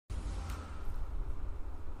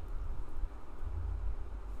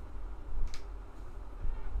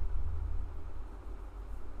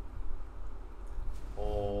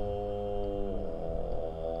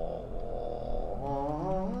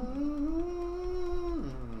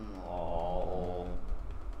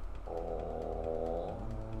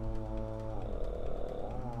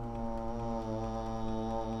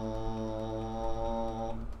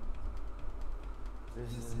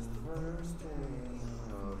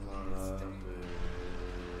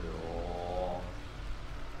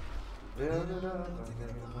build it up, I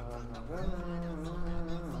think about my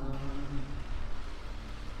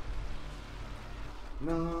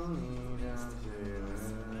no need to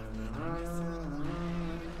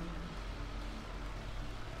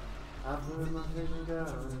I put my finger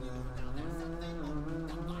down.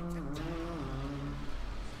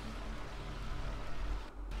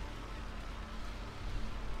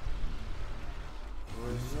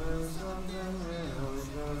 Wish there was something real, wish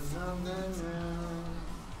there was something real.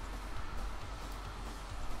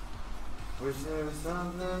 Wish there was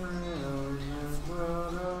something real in this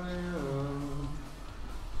world of you.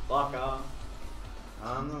 Fucker.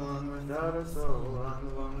 I'm the one without a soul, I'm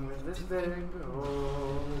the one with this big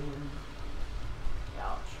hole.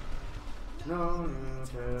 Ouch. No need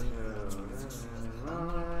to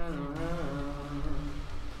run around.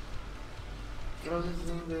 Go to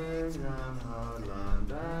some big round hard line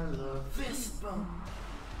battle of fist bump.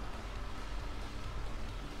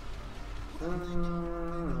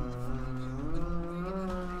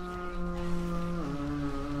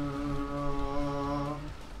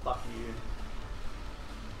 Fuck you.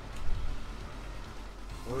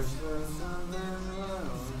 Wish there was something real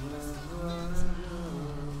in this world of you.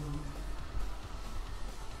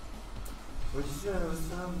 Wish there was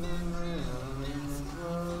something real in this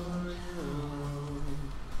world of you.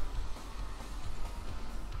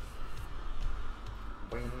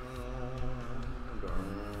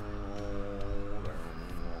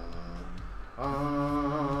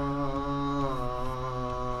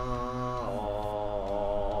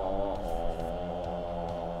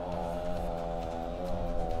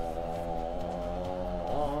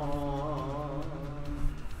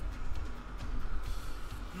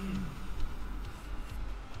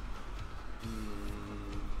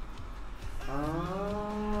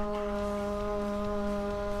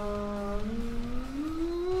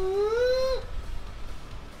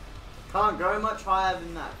 Can't go much higher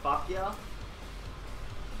than that, fuck ya.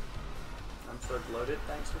 I'm so bloated,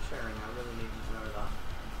 thanks for sharing, I really needed to know that.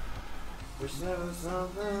 Wish there was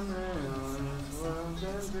something real in this world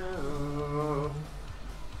can do.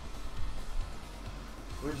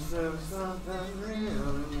 Wish there was something real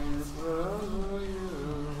in this world for you.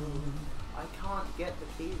 I can't get the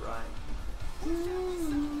key right.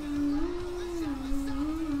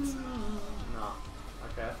 Nah.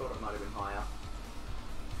 Okay, I thought it might have been higher.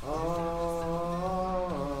 Oh,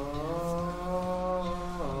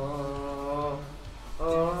 oh, oh,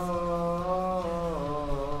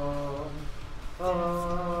 oh,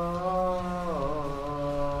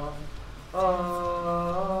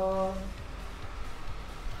 oh.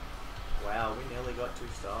 Wow, we nearly got 2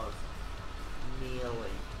 stars. Nearly.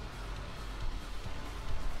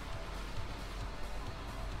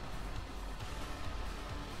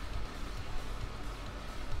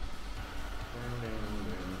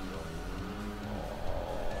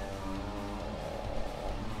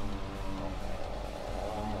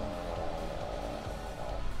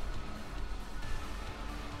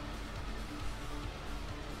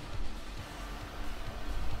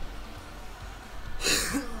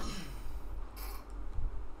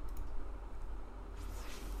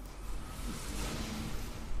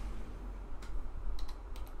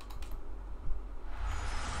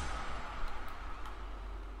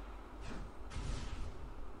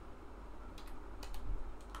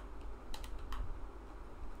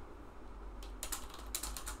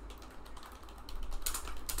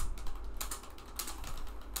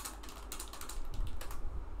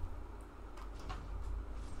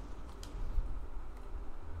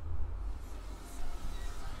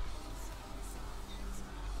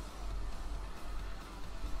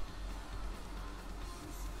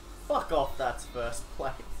 Fuck off, that's first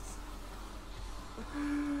place.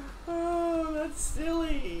 Oh, that's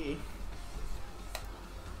silly.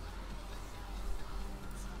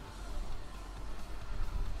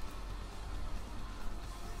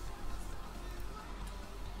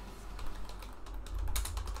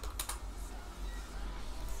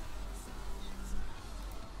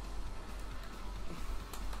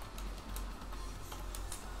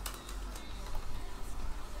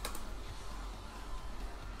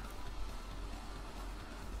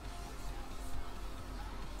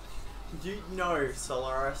 No,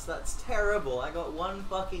 Solaris, that's terrible. I got 1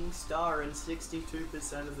 fucking star and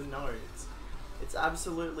 62% of the nodes. It's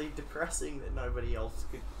absolutely depressing that nobody else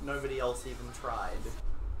even tried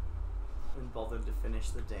and bothered to finish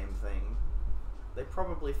the damn thing. They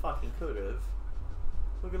probably fucking could have.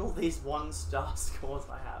 Look at all these 1-star scores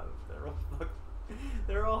I have.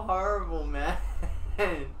 They're all horrible, man.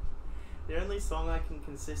 The only song I can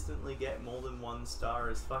consistently get more than 1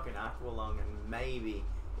 star is fucking Aqualung, and maybe,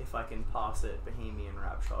 if I can pass it, Bohemian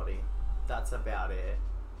Rhapsody. that's about it.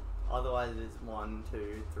 Otherwise, it's 1,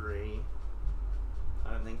 2, 3.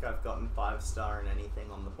 I don't think I've gotten 5-star in anything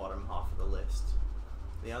on the bottom half of the list.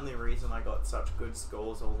 The only reason I got such good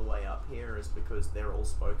scores all the way up here is because they're all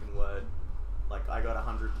spoken word. Like, I got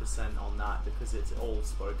 100% on that because it's all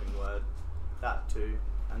spoken word. That too,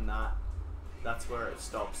 and that. That's where it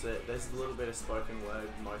stops it. There's a little bit of spoken word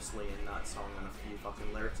mostly in that song and a few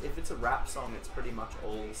fucking lyrics. If it's a rap song, it's pretty much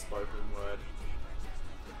all spoken word.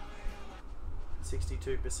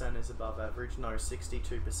 62% is above average. No,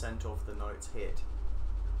 62% of the notes hit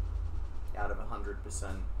out of 100%.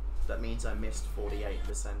 That means I missed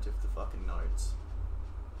 48% of the fucking notes.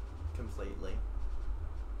 Completely.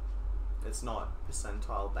 It's not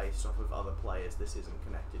percentile based off of other players. This isn't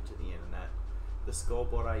connected to the internet. The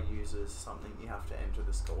scoreboard I use is something you have to enter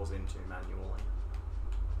the scores into manually.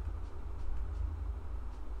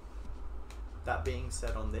 That being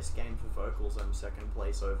said, on this game for vocals, I'm second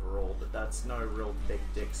place overall, but that's no real big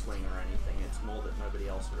dick swing or anything. It's more that nobody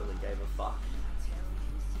else really gave a fuck.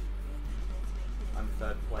 I'm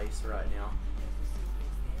third place right now.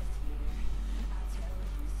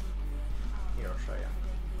 Here, I'll show you.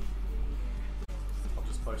 I'll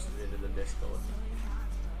just post it into the Discord.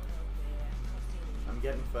 I'm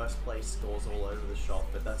getting first place scores all over the shop,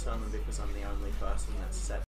 but that's only because I'm the only person that's set